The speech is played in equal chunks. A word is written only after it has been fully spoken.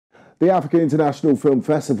The Africa International Film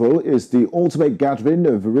Festival is the ultimate gathering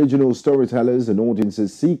of original storytellers and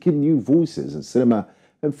audiences seeking new voices in cinema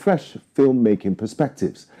and fresh filmmaking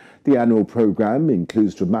perspectives. The annual program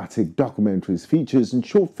includes dramatic documentaries, features and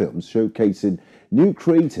short films showcasing new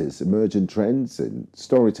creators, emerging trends in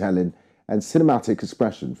storytelling and cinematic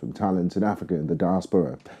expression from talent in Africa and the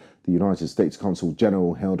diaspora. The United States Consul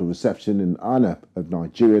General held a reception in honor of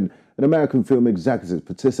Nigerian and American film executives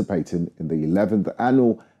participating in the 11th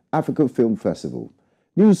annual African Film Festival.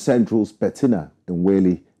 News Central's Bettina and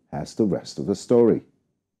Nwelih has the rest of the story.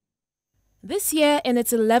 This year, in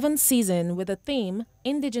its 11th season with the theme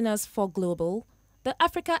Indigenous for Global, the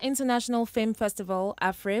Africa International Film Festival,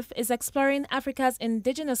 AFRIF, is exploring Africa's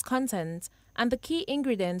indigenous content and the key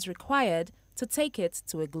ingredients required to take it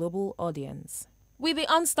to a global audience. With the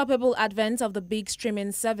unstoppable advent of the big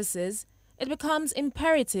streaming services, it becomes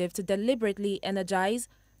imperative to deliberately energize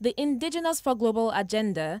the Indigenous for Global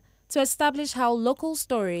agenda to establish how local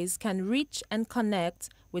stories can reach and connect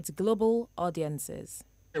with global audiences.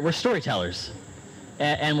 We're storytellers,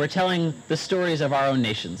 and we're telling the stories of our own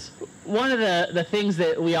nations. One of the things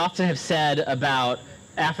that we often have said about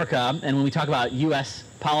Africa, and when we talk about U.S.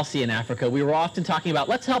 policy in Africa, we were often talking about,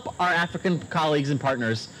 let's help our African colleagues and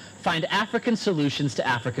partners find African solutions to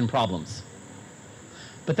African problems.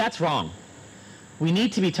 But that's wrong. We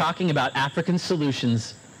need to be talking about African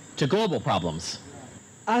solutions to global problems.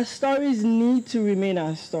 Our stories need to remain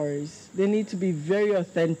our stories. They need to be very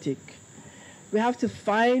authentic. We have to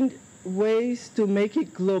find ways to make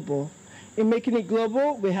it global. In making it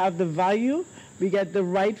global, we have the value, we get the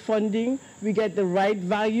right funding, we get the right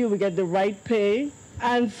value, we get the right pay.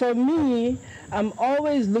 And for me, I'm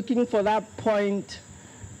always looking for that point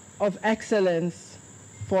of excellence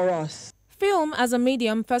for us. Film as a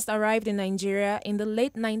medium first arrived in Nigeria in the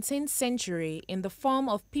late 19th century in the form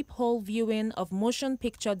of peephole viewing of motion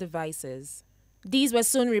picture devices. These were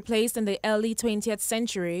soon replaced in the early 20th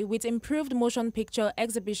century with improved motion picture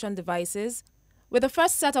exhibition devices, with the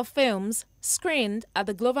first set of films screened at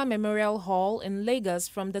the Glover Memorial Hall in Lagos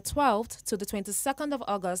from the 12th to the 22nd of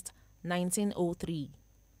August 1903.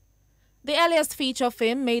 The earliest feature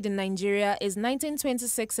film made in Nigeria is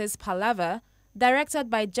 1926's Palaver, directed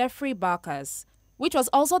by Jeffrey Barkas, which was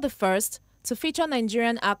also the first to feature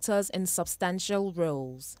Nigerian actors in substantial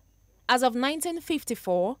roles. As of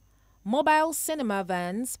 1954, mobile cinema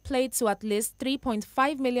vans played to at least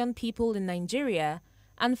 3.5 million people in Nigeria,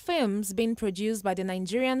 and films being produced by the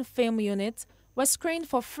Nigerian Film Unit were screened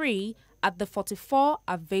for free at the 44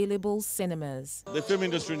 available cinemas. The film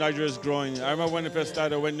industry in Nigeria is growing. I remember when it first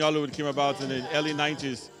started, when Nollywood came about in the early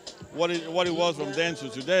 90s, what it was from then to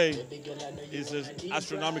today is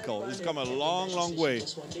astronomical. It's come a long, long way.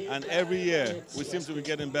 And every year, we seem to be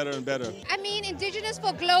getting better and better. I mean, Indigenous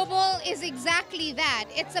for Global is exactly that.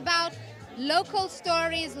 It's about local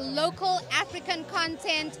stories, local African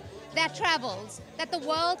content that travels, that the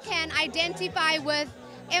world can identify with,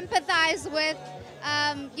 empathize with,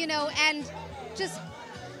 and just,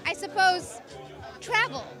 I suppose,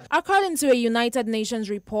 travel. According to a United Nations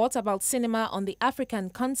report about cinema on the African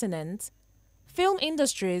continent, film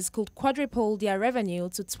industries could quadruple their revenue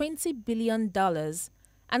to $20 billion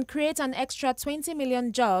and create an extra 20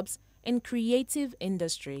 million jobs in creative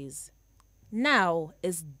industries. Now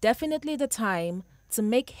is definitely the time to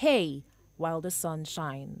make hay while the sun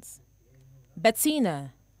shines.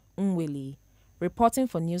 Bettina, Nwelih, reporting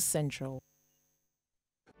for News Central.